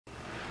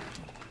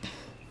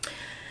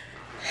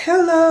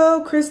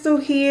Hello, Crystal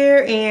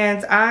here,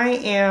 and I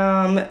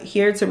am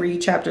here to read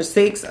chapter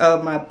 6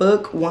 of my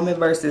book, Woman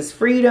vs.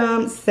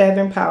 Freedom,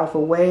 7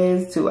 Powerful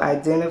Ways to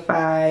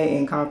Identify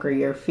and Conquer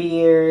Your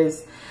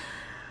Fears.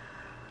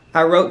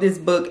 I wrote this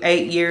book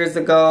 8 years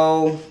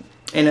ago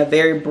in a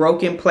very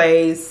broken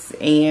place,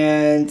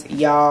 and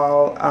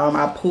y'all,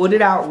 I pulled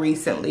it out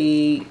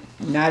recently,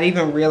 not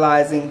even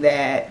realizing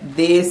that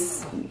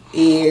this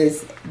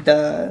is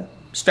the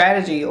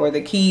strategy or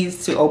the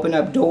keys to open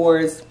up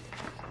doors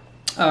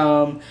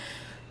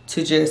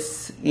to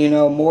just,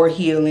 more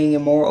healing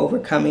and more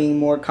overcoming,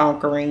 more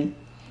conquering.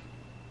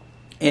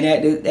 And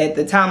at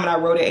the time when I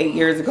wrote it 8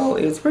 years ago,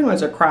 it was pretty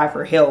much a cry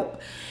for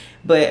help.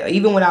 But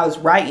even when I was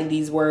writing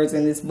these words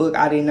in this book,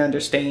 I didn't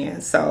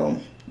understand. So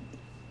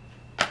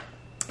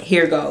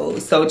here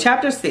goes. So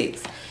chapter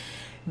 6,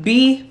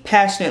 be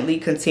passionately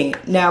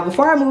content. Now,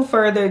 before I move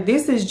further,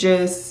 this is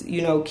just,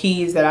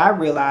 keys that I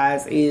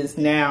realize is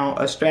now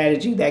a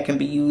strategy that can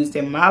be used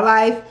in my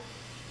life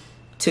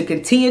to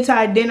continue to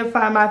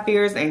identify my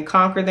fears and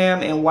conquer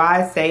them. And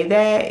why I say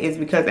that is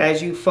because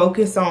as you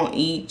focus on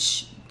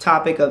each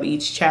topic of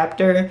each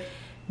chapter,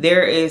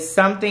 there is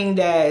something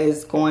that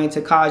is going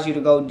to cause you to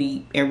go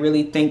deep and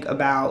really think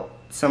about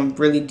some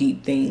really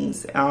deep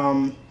things.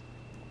 So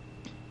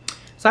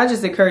I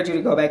just encourage you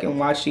to go back and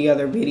watch the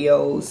other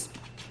videos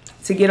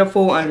to get a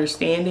full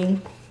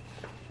understanding.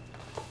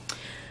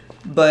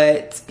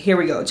 But here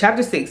we go.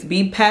 Chapter 6,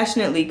 be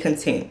passionately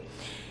content.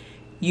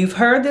 You've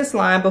heard this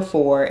line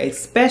before,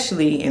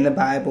 especially in the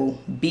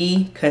Bible,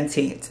 be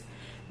content.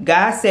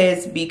 God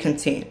says be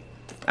content.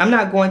 I'm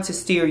not going to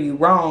steer you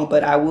wrong,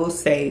 but I will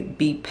say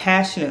be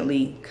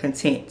passionately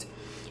content.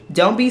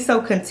 Don't be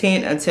so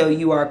content until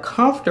you are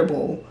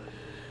comfortable.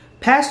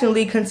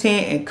 Passionately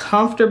content and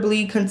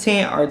comfortably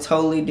content are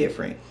totally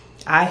different.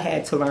 I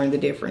had to learn the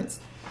difference.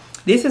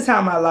 This is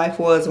how my life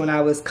was when I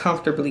was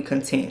comfortably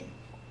content.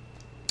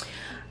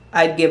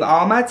 I'd give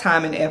all my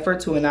time and effort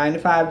to a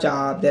 9-to-5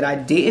 job that I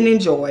didn't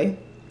enjoy,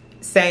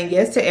 saying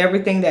yes to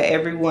everything that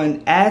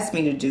everyone asked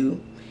me to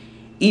do,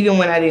 even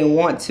when I didn't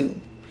want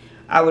to.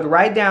 I would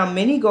write down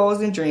many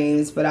goals and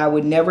dreams, but I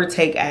would never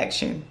take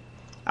action.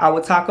 I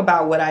would talk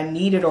about what I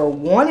needed or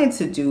wanted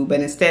to do,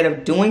 but instead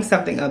of doing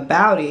something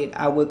about it,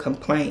 I would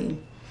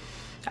complain.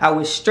 I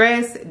was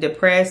stressed,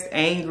 depressed,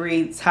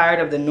 angry, tired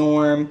of the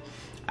norm.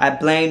 I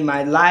blamed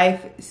my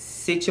life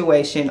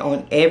situation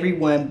on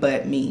everyone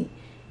but me.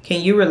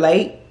 Can you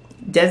relate?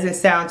 Doesn't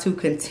sound too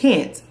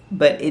content,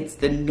 but it's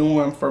the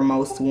norm for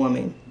most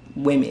women.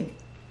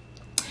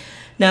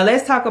 Now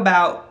let's talk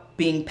about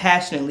being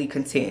passionately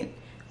content.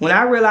 When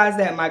I realized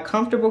that my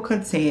comfortable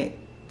contentness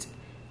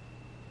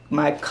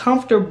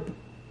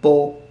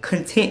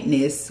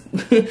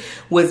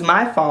was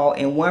my fault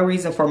and one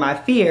reason for my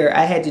fear,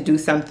 I had to do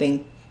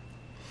something.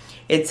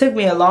 It took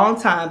me a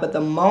long time, but the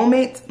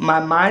moment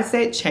my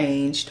mindset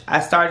changed,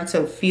 I started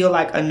to feel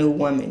like a new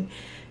woman.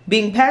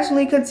 Being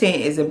passionately content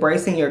is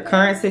embracing your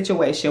current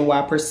situation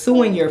while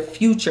pursuing your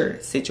future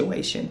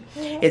situation.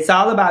 It's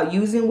all about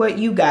using what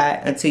you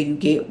got until you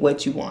get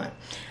what you want.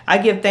 I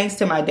give thanks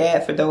to my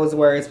dad for those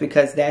words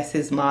because that's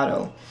his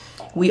motto.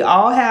 We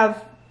all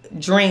have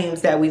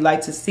dreams that we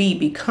like to see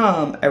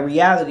become a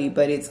reality,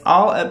 but it's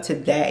all up to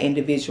that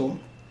individual.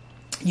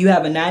 You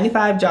have a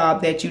 9-to-5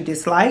 job that you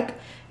dislike.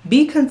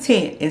 Be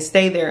content and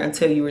stay there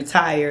until you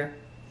retire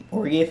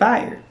or get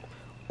fired.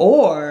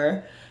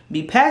 Or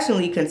be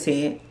passionately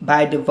content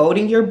by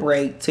devoting your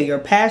break to your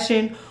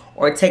passion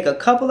or take a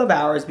couple of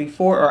hours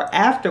before or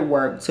after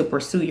work to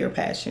pursue your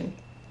passion.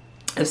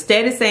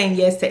 Instead of saying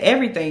yes to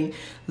everything,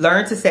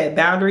 learn to set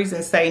boundaries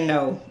and say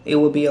no. It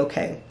will be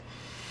okay.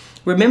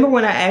 Remember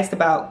when I asked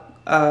about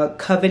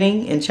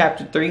coveting in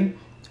chapter 3?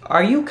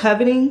 Are you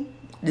coveting,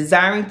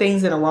 desiring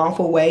things in a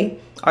wrongful way?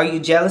 Are you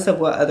jealous of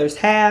what others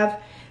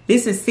have?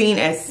 This is seen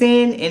as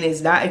sin and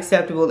is not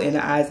acceptable in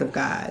the eyes of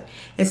God.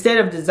 Instead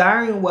of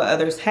desiring what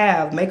others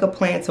have, make a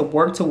plan to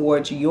work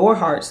towards your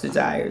heart's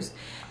desires.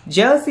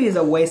 Jealousy is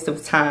a waste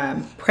of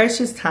time,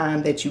 precious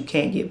time that you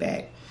can't get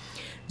back.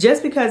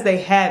 Just because they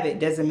have it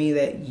doesn't mean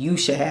that you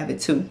should have it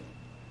too.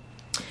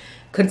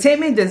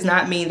 Contentment does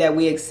not mean that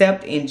we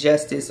accept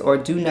injustice or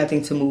do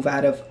nothing to move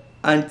out of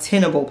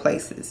untenable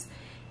places.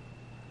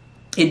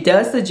 It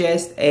does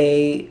suggest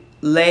a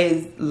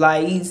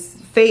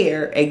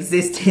laissez-faire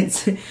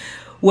existence.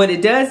 What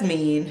it does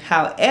mean,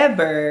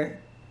 however,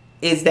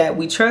 is that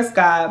we trust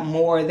God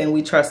more than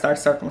we trust our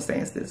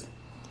circumstances.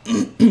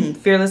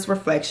 Fearless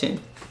reflection.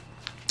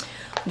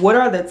 What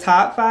are the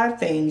top 5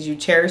 things you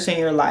cherish in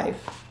your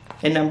life?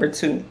 And number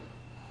 2,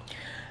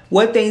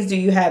 what things do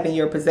you have in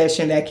your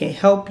possession that can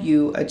help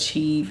you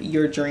achieve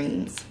your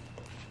dreams?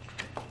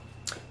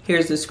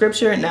 Here's the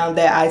scripture. Now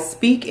that I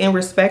speak in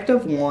respect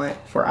of want,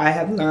 for I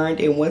have learned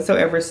in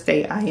whatsoever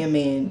state I am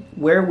in,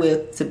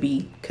 wherewith to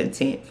be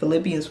content.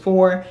 Philippians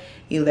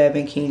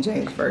 4:11, King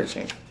James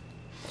Version.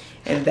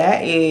 And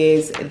that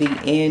is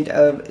the end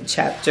of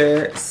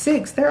chapter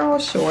 6. They're all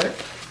short,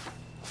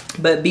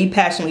 but be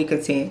passionately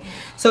content.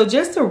 So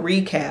just to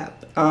recap,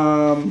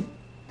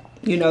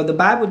 the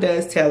Bible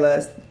does tell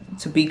us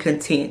to be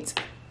content.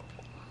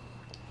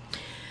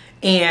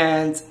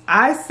 And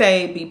I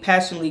say be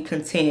passionately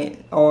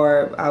content,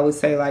 or I would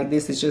say, like,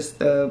 this is just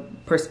the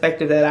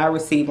perspective that I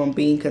receive on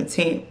being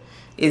content,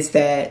 is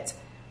that,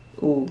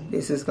 ooh,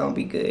 this is gonna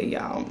be good,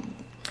 y'all.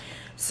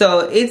 So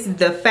it's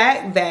the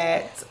fact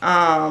that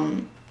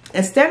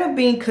instead of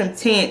being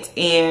content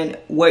in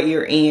what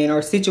you're in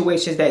or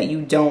situations that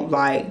you don't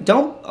like,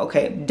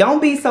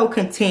 don't be so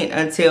content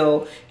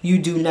until you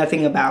do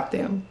nothing about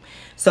them.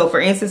 So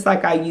for instance,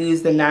 like I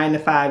use the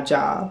 9-to-5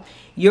 job.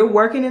 You're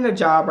working in a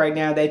job right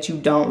now that you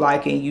don't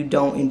like and you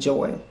don't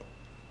enjoy,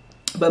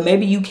 but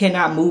maybe you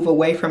cannot move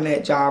away from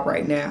that job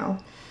right now.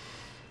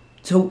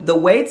 So the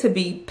way to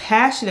be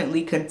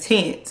passionately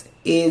content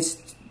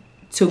is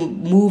to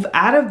move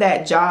out of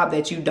that job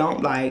that you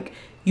don't like.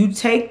 You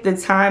take the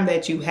time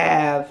that you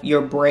have,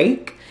 your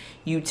break.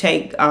 You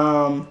take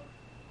a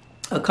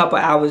couple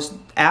hours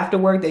after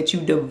work that you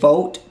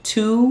devote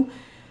to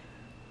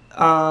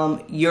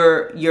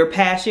your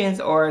passions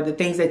or the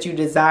things that you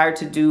desire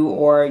to do,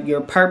 or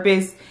your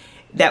purpose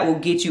that will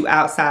get you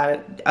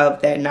outside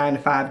of that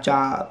 9-to-5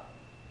 job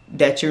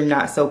that you're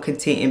not so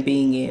content in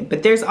being in.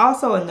 But there's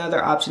also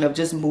another option of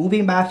just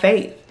moving by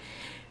faith,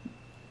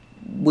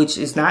 which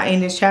is not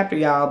in this chapter,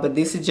 y'all, but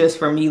this is just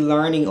for me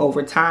learning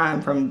over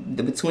time in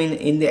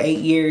the 8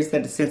 years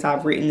that since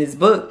I've written this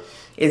book,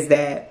 is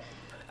that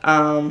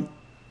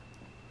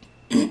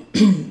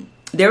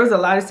there was a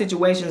lot of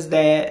situations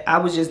that I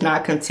was just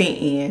not content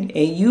in,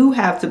 and you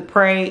have to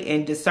pray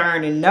and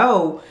discern and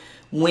know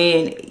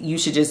when you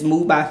should just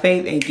move by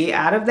faith and get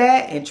out of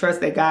that and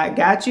trust that God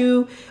got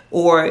you,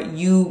 or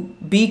you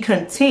be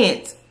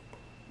content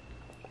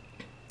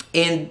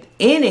in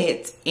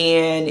it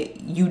and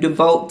you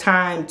devote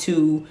time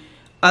to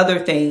other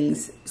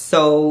things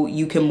so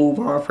you can move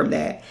on from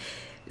that.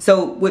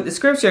 So with the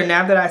scripture,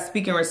 now that I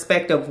speak in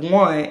respect of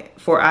one,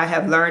 for I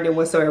have learned in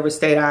whatsoever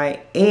state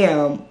I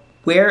am,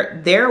 where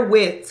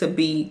therewith to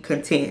be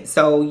content.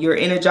 So you're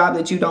in a job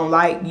that you don't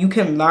like, you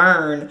can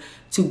learn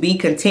to be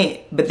content,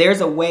 but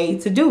there's a way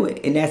to do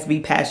it, and that's be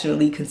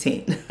passionately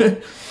content.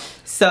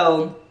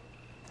 So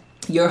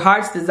your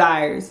heart's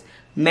desires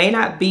may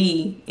not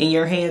be in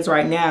your hands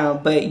right now,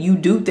 but you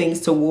do things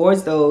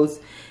towards that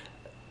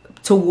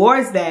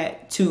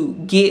to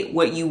get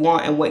what you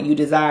want and what you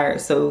desire.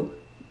 So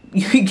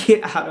you can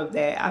get out of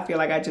that. I feel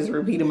like I just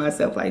repeated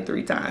myself like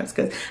 3 times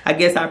because I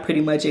guess I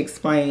pretty much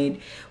explained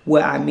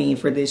what I mean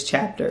for this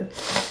chapter.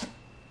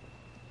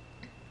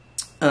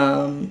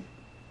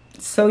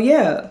 So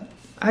yeah,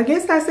 I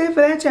guess that's it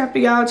for that chapter,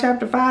 y'all.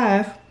 Chapter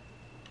 5.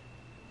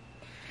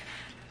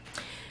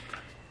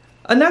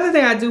 Another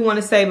thing I do want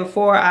to say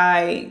before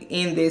I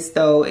end this,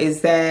 though,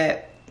 is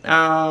that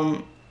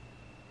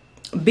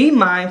be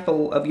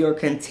mindful of your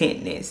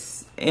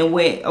contentness. And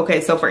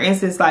so for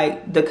instance,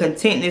 like the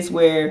contentness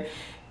where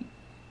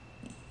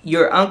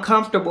you're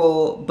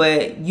uncomfortable,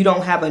 but you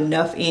don't have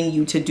enough in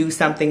you to do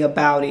something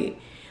about it.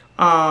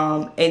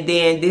 And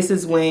then this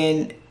is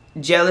when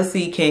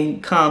jealousy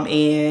can come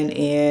in,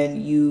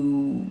 and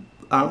you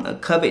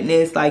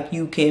covetousness, like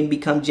you can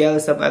become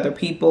jealous of other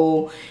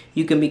people.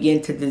 You can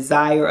begin to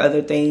desire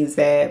other things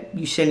that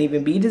you shouldn't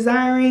even be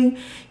desiring.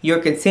 Your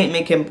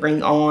contentment can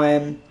bring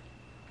on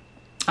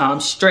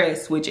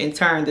stress, which in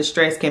turn the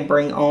stress can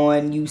bring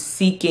on you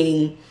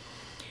seeking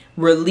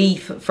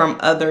relief from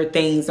other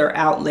things or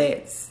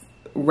outlets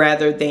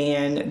rather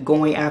than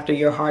going after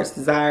your heart's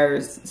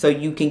desires so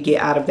you can get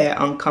out of that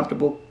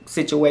uncomfortable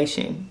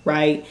situation,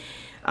 right?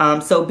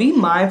 So be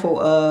mindful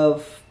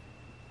of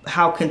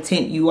how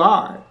content you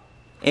are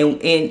and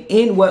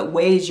in what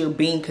ways you're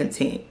being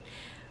content.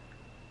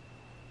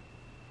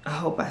 I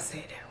hope I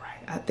said that.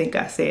 I think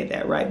I said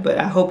that right, but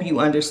I hope you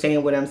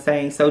understand what I'm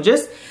saying. So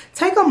just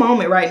take a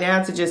moment right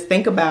now to just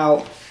think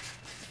about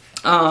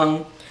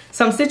some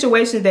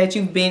situations that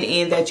you've been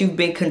in that you've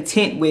been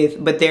content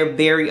with, but they're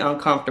very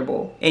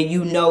uncomfortable, and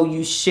you know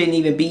you shouldn't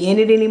even be in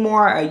it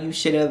anymore, or you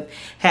should have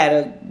had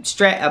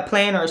a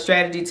plan or a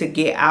strategy to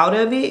get out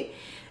of it.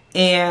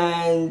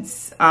 And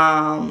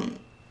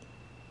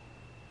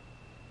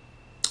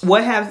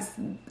what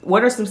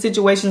are some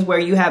situations where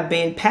you have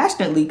been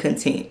passionately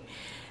content?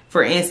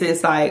 For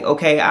instance, like,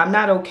 okay, I'm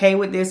not okay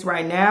with this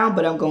right now,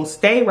 but I'm going to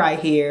stay right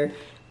here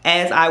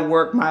as I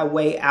work my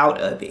way out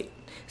of it.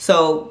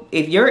 So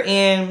if you're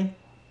in,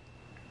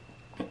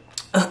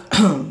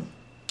 I'm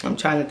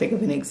trying to think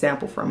of an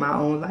example from my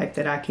own life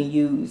that I can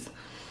use.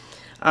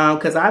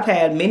 Because I've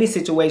had many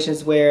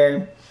situations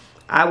where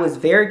I was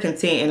very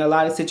content in a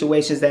lot of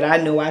situations that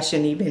I know I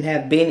shouldn't even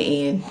have been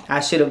in.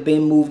 I should have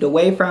been moved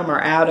away from or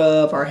out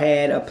of, or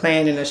had a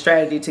plan and a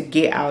strategy to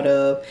get out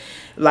of.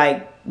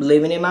 Like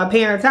living in my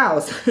parents'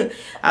 house.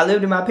 I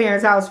lived in my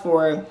parents' house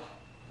for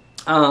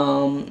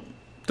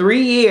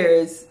 3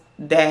 years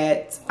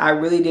that I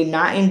really did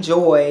not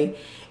enjoy,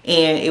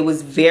 and it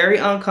was very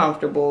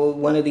uncomfortable.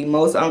 One of the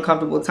most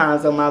uncomfortable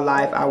times of my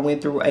life. I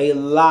went through a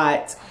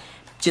lot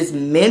just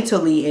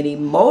mentally and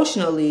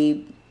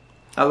emotionally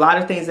a lot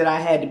of things that I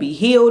had to be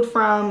healed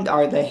from,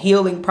 or the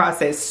healing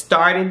process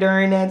started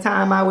during that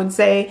time, I would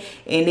say.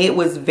 And it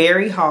was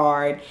very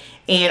hard.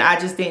 And I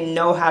just didn't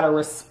know how to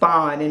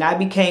respond. And I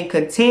became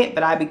content,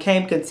 but I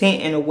became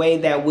content in a way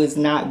that was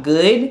not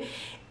good.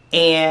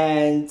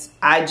 And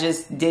I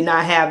just did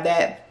not have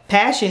that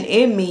passion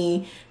in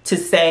me to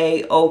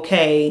say,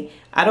 okay,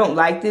 I don't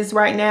like this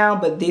right now,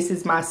 but this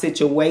is my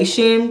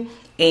situation.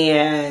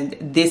 And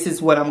this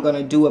is what I'm going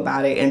to do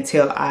about it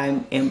until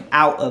I am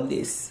out of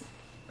this.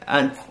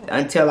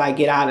 Until I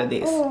get out of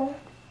this.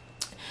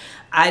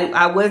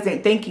 I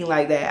wasn't thinking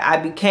like that. I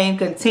became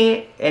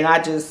content, and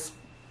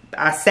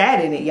I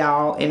sat in it,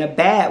 y'all, in a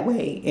bad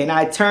way. And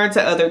I turned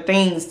to other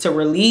things to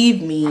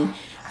relieve me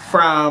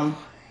from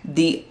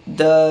the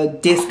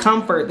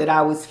discomfort that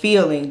I was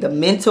feeling, the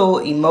mental,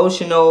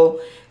 emotional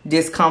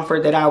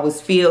discomfort that I was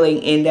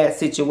feeling in that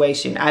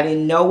situation. I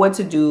didn't know what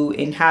to do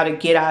and how to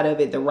get out of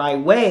it the right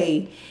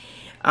way.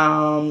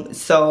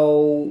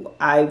 So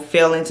I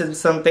fell into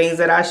some things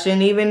that I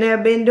shouldn't even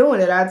have been doing,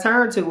 that I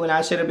turned to when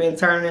I should have been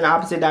turning in the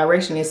opposite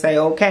direction and say,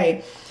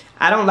 okay,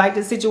 I don't like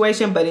the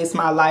situation, but it's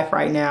my life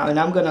right now, and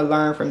I'm going to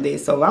learn from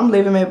this. So I'm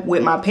living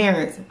with my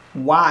parents.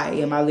 Why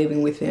am I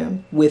living with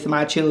them, with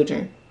my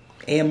children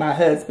and my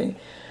husband?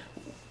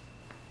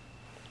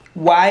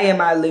 Why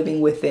am I living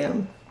with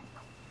them?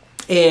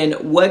 And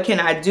what can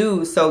I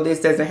do so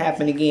this doesn't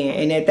happen again?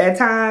 And at that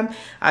time,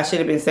 I should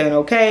have been saying,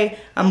 okay,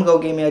 I'm going to go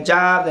get me a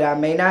job that I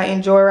may not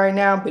enjoy right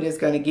now, but it's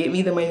going to get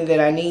me the money that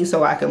I need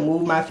so I can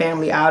move my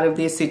family out of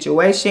this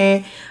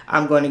situation.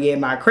 I'm going to get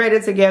my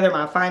credit together,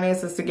 my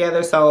finances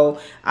together,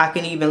 so I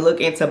can even look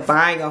into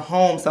buying a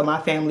home so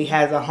my family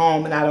has a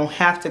home and I don't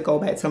have to go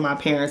back to my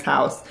parents'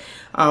 house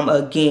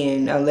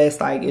again, unless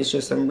like it's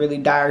just some really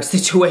dire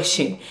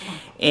situation.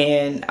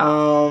 And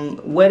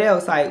what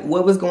else? Like,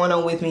 what was going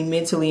on with me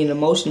mentally and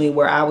emotionally,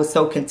 where I was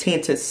so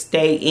content to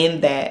stay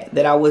in that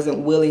I wasn't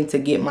willing to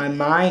get my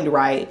mind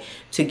right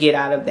to get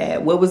out of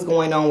that? What was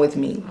going on with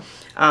me?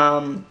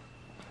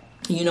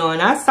 You know, and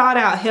I sought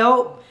out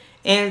help,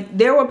 and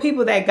there were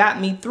people that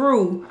got me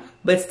through,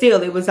 but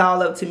still it was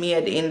all up to me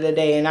at the end of the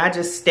day. And I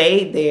just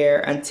stayed there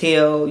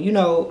until, you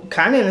know,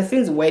 kind of in a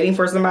sense waiting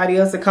for somebody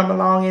else to come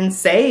along and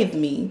save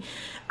me.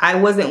 I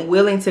wasn't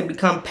willing to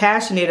become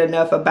passionate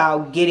enough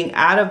about getting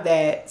out of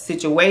that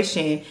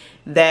situation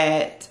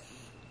that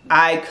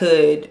I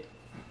could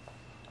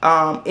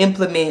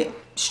implement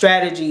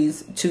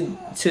strategies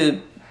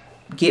to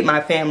get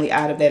my family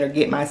out of that, or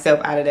get myself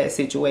out of that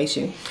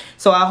situation.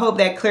 So I hope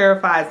that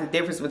clarifies the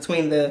difference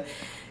between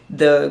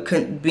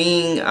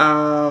being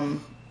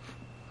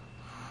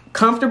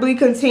comfortably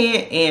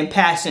content and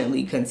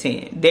passionately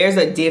content. There's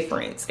a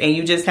difference, and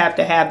you just have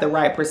to have the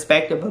right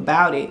perspective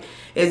about it.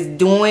 It's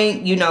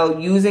doing, you know,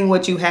 using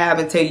what you have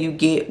until you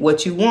get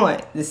what you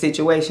want, the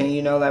situation.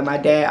 You know, like my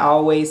dad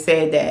always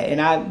said that,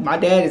 and my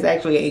dad is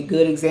actually a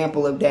good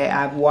example of that.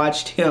 I've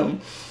watched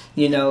him,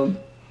 you know,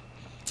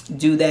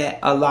 do that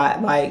a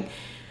lot, like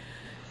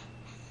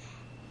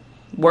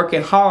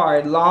working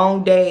hard,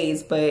 long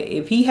days. But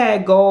if he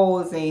had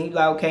goals and he's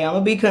like, okay, I'm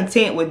gonna be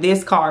content with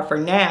this car for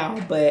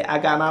now, but I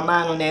got my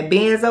mind on that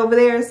Benz over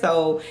there,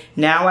 so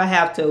now I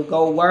have to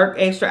go work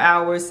extra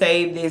hours,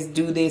 save this,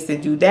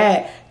 and do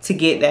that to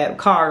get that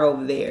car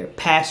over there.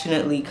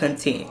 Passionately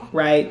content,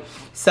 right?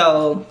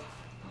 So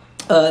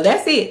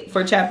that's it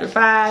for chapter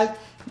 5.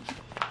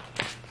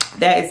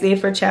 That is it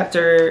for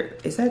chapter,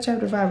 is that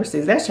chapter 5 or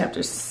 6? That's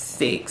chapter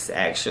 6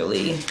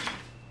 actually.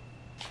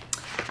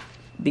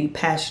 Be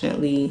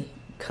passionately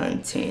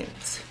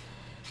content.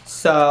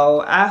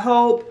 So I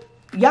hope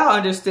y'all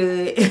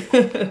understood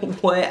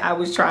what I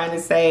was trying to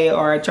say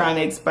or trying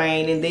to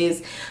explain in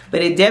this,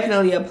 but it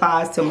definitely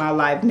applies to my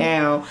life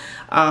now.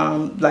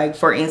 Like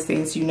for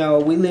instance, you know,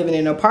 we live in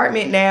an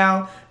apartment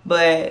now,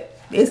 but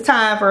it's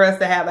time for us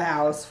to have a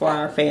house for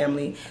our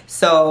family.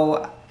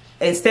 So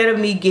instead of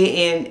me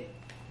getting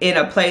in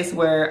a place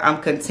where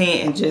I'm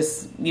content and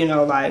just, you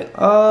know, like,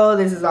 oh,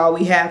 this is all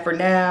we have for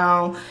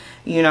now,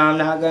 you know, I'm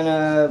not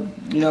gonna,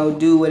 you know,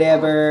 do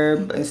whatever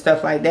and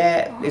stuff like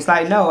that. It's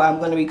like, no, I'm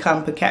gonna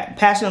become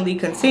passionately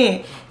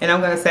content, and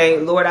I'm gonna say,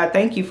 Lord, I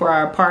thank you for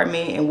our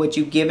apartment and what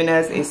you've given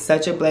us. It's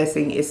such a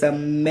blessing. It's a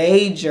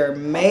major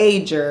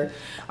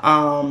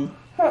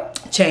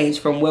change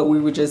from what we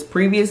were just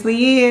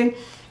previously in.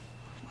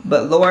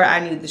 But Lord,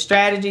 I need the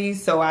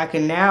strategies so I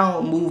can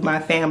now move my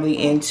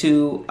family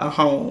into a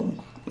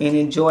home and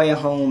enjoy a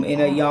home in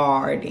a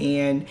yard,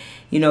 and,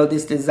 you know,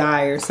 this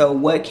desire. So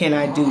what can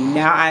I do?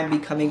 Now I'm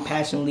becoming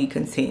passionately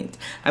content.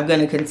 I'm going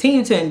to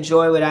continue to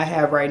enjoy what I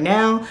have right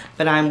now,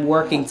 but I'm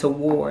working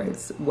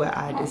towards what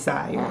I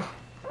desire.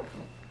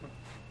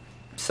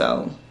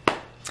 So,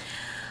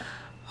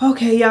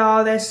 okay,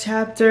 y'all, that's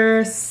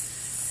chapter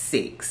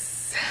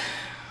 6.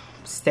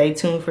 Stay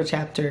tuned for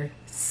chapter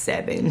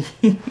 7.